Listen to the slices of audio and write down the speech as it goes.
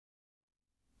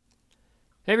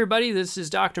Hey everybody, this is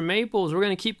Dr. Maples. We're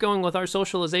going to keep going with our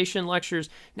socialization lectures.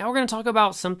 Now we're going to talk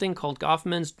about something called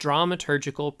Goffman's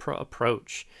dramaturgical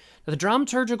approach. Now, the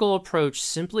dramaturgical approach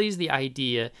simply is the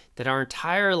idea that our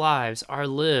entire lives are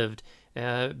lived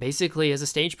basically as a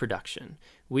stage production.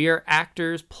 We are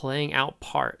actors playing out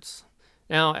parts.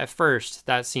 Now, at first,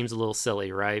 that seems a little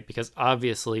silly, right? Because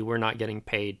obviously we're not getting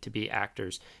paid to be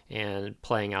actors and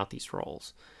playing out these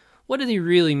roles. What did he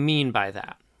really mean by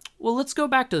that? Well, let's go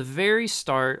back to the very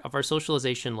start of our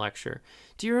socialization lecture.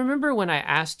 Do you remember when I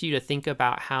asked you to think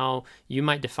about how you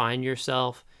might define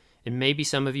yourself? And maybe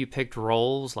some of you picked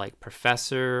roles like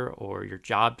professor or your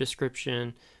job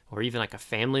description, or even like a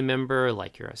family member,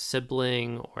 like you're a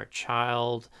sibling or a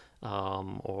child,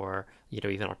 or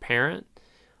even a parent.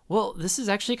 Well, this is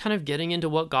actually kind of getting into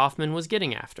what Goffman was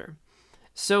getting after.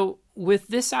 So with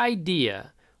this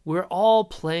idea, we're all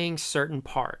playing certain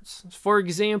parts. For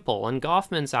example, in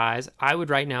Goffman's eyes, I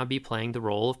would right now be playing the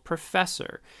role of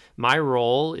professor. My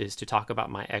role is to talk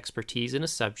about my expertise in a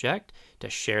subject,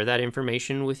 to share that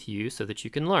information with you so that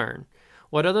you can learn.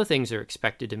 What other things are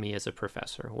expected to me as a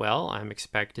professor? Well, I'm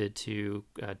expected to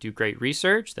do great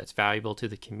research that's valuable to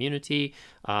the community.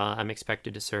 I'm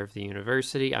expected to serve the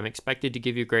university. I'm expected to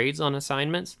give you grades on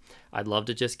assignments. I'd love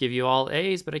to just give you all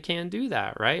A's, but I can't do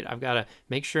that, right? I've got to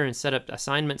make sure and set up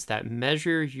assignments that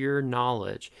measure your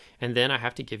knowledge. And then I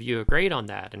have to give you a grade on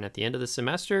that. And at the end of the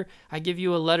semester, I give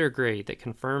you a letter grade that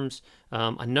confirms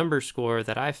a number score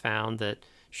that I found that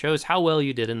shows how well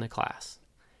you did in the class.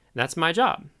 That's my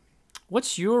job.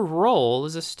 What's your role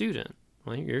as a student?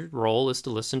 Well, your role is to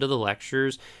listen to the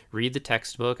lectures, read the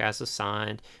textbook as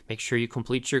assigned, make sure you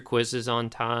complete your quizzes on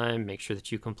time, make sure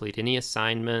that you complete any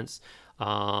assignments,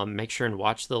 make sure and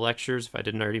watch the lectures. If I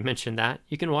didn't already mention that,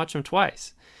 you can watch them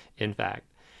twice, in fact.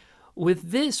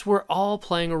 With this, we're all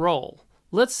playing a role.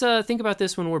 Let's think about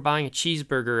this when we're buying a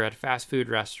cheeseburger at a fast food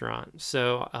restaurant.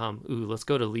 So, let's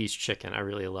go to Lee's Chicken. I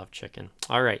really love chicken.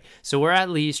 All right, so we're at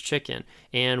Lee's Chicken,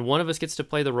 and one of us gets to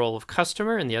play the role of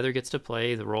customer, and the other gets to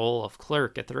play the role of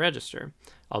clerk at the register.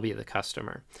 I'll be the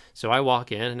customer. So I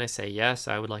walk in and I say, yes,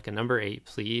 I would like a number 8,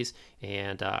 please.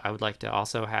 And I would like to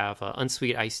also have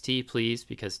unsweet iced tea, please,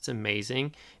 because it's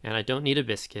amazing. And I don't need a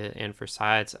biscuit. And for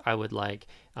sides, I would like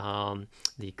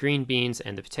the green beans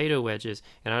and the potato wedges.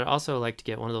 And I'd also like to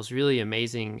get one of those really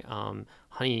amazing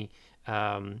honey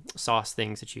sauce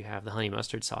things that you have, the honey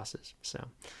mustard sauces. So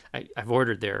I've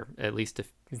ordered there at least a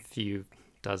few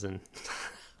dozen,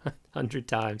 100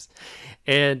 times.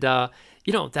 And,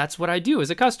 that's what I do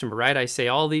as a customer, right? I say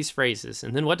all these phrases.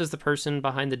 And then what does the person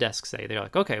behind the desk say? They're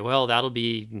like, okay, well, that'll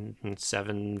be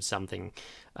 7 something.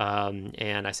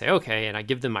 And I say, okay. And I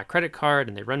give them my credit card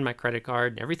and they run my credit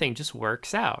card and everything just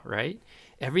works out, right?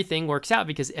 Everything works out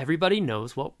because everybody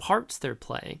knows what parts they're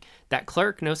playing. That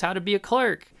clerk knows how to be a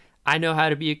clerk. I know how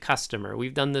to be a customer.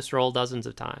 We've done this role dozens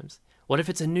of times. What if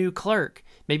it's a new clerk?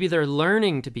 Maybe they're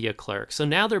learning to be a clerk. So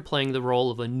now they're playing the role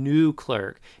of a new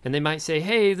clerk. And they might say,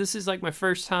 hey, this is like my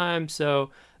first time. So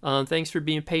thanks for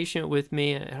being patient with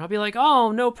me. And I'll be like,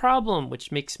 oh, no problem. Which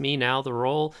makes me now the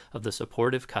role of the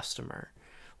supportive customer.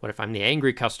 What if I'm the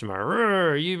angry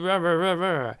customer?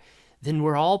 Then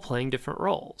we're all playing different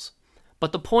roles.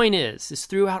 But the point is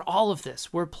throughout all of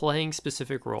this, we're playing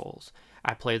specific roles.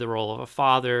 I play the role of a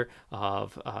father,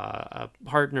 of a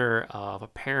partner, of a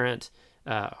parent,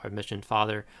 I mentioned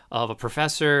father, of a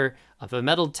professor, of a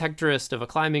metal detectorist, of a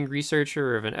climbing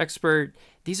researcher, of an expert.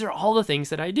 These are all the things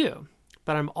that I do.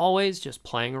 But I'm always just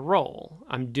playing a role.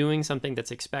 I'm doing something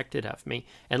that's expected of me.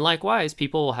 And likewise,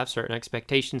 people will have certain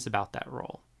expectations about that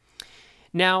role.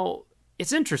 Now,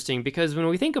 it's interesting because when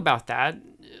we think about that,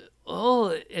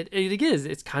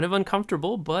 it's kind of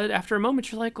uncomfortable, but after a moment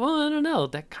you're like, well, I don't know,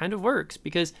 that kind of works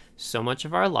because so much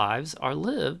of our lives are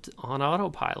lived on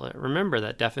autopilot. Remember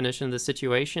that definition of the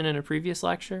situation in a previous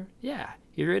lecture? Yeah,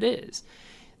 here it is.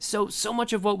 So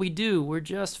much of what we do, we're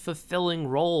just fulfilling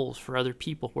roles for other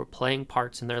people. We're playing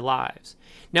parts in their lives.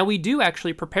 Now, we do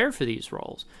actually prepare for these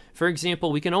roles. For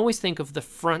example, we can always think of the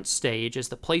front stage as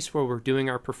the place where we're doing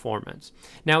our performance.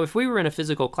 Now, if we were in a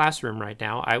physical classroom right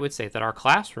now, I would say that our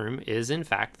classroom is, in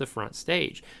fact, the front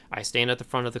stage. I stand at the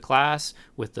front of the class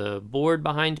with the board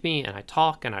behind me, and I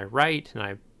talk, and I write, and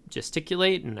I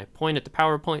gesticulate, and I point at the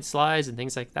PowerPoint slides and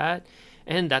things like that.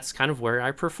 And that's kind of where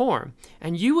I perform.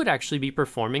 And you would actually be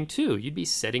performing too. You'd be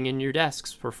sitting in your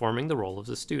desks performing the role of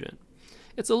the student.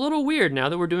 It's a little weird now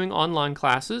that we're doing online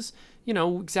classes.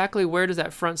 Exactly where does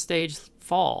that front stage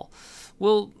fall?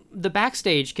 Well, the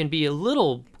backstage can be a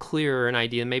little clearer an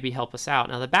idea and maybe help us out.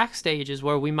 Now, the backstage is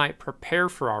where we might prepare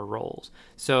for our roles.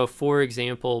 So, for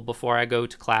example, before I go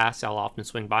to class, I'll often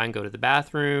swing by and go to the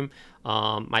bathroom.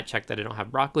 Might check that I don't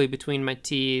have broccoli between my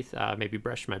teeth, maybe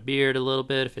brush my beard a little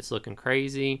bit if it's looking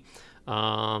crazy.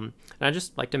 And I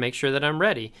just like to make sure that I'm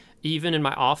ready. Even in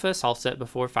my office, I'll sit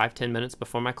before 5-10 minutes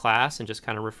before my class and just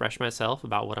kind of refresh myself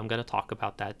about what I'm going to talk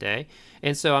about that day.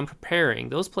 And so I'm preparing.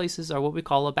 Those places are what we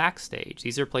call a backstage.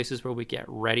 These are places where we get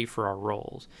ready for our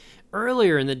roles.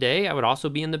 Earlier in the day, I would also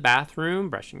be in the bathroom,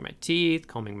 brushing my teeth,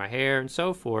 combing my hair, and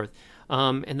so forth.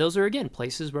 And those are, again,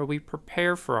 places where we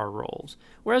prepare for our roles.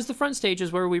 Whereas the front stage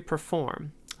is where we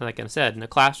perform. Like I said, in a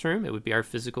classroom, it would be our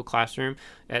physical classroom.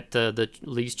 At the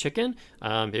Lee's Chicken,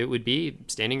 it would be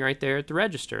standing right there at the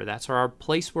register. That's our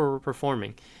place where we're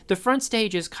performing. The front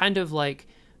stage is kind of like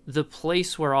the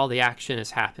place where all the action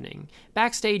is happening.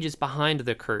 Backstage is behind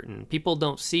the curtain. People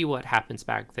don't see what happens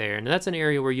back there, and that's an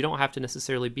area where you don't have to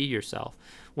necessarily be yourself.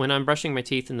 When I'm brushing my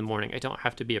teeth in the morning, I don't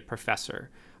have to be a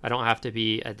professor. I don't have to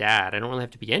be a dad. I don't really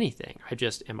have to be anything. I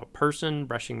just am a person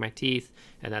brushing my teeth,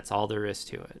 and that's all there is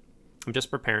to it. I'm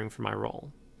just preparing for my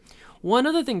role. One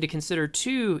other thing to consider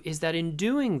too is that in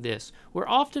doing this, we're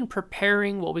often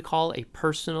preparing what we call a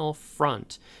personal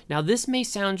front. Now this may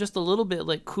sound just a little bit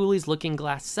like Cooley's Looking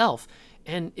Glass Self,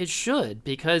 and it should,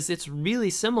 because it's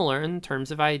really similar in terms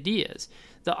of ideas.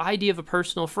 The idea of a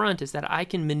personal front is that I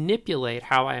can manipulate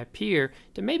how I appear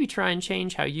to maybe try and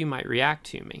change how you might react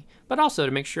to me, but also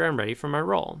to make sure I'm ready for my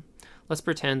role. Let's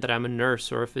pretend that I'm a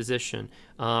nurse or a physician.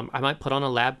 I might put on a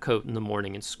lab coat in the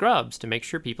morning and scrubs to make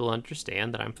sure people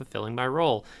understand that I'm fulfilling my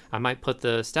role. I might put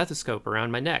the stethoscope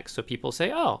around my neck so people say,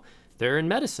 oh, they're in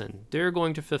medicine. They're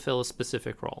going to fulfill a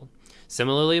specific role.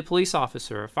 Similarly, a police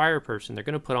officer, a fire person, they're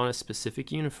going to put on a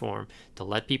specific uniform to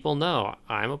let people know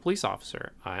I'm a police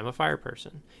officer, I'm a fire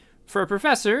person. For a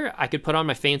professor, I could put on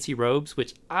my fancy robes,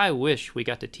 which I wish we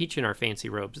got to teach in our fancy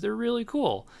robes. They're really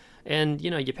cool. And,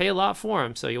 you pay a lot for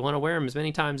them, so you want to wear them as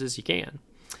many times as you can.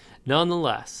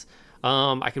 Nonetheless,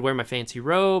 I could wear my fancy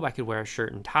robe. I could wear a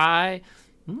shirt and tie.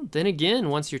 Then again,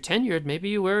 once you're tenured, maybe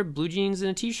you wear blue jeans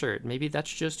and a t-shirt. Maybe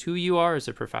that's just who you are as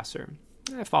a professor.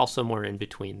 I fall somewhere in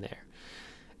between there.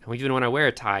 And even when I wear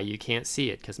a tie, you can't see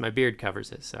it because my beard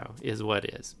covers it, so it is what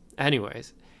it is.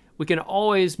 Anyways, we can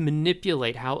always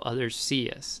manipulate how others see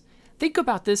us. Think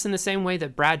about this in the same way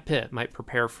that Brad Pitt might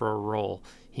prepare for a role.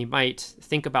 He might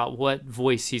think about what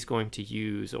voice he's going to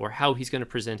use or how he's going to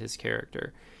present his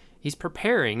character. He's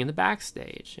preparing in the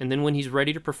backstage, and then when he's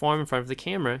ready to perform in front of the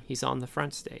camera, he's on the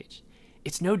front stage.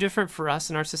 It's no different for us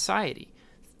in our society.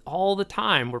 All the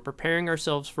time, we're preparing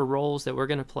ourselves for roles that we're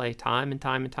going to play time and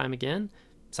time and time again,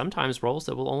 sometimes roles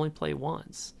that we'll only play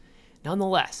once.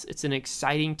 Nonetheless, it's an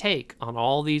exciting take on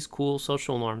all these cool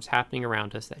social norms happening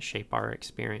around us that shape our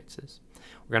experiences.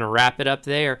 We're going to wrap it up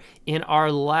there. In our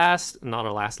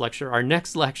our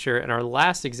next lecture and our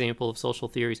last example of social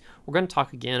theories, we're going to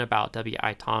talk again about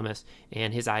W.I. Thomas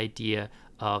and his idea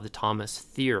of the Thomas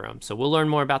theorem. So we'll learn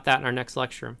more about that in our next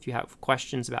lecture. If you have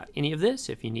questions about any of this,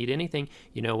 if you need anything,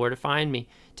 you know where to find me.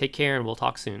 Take care and we'll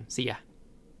talk soon. See ya.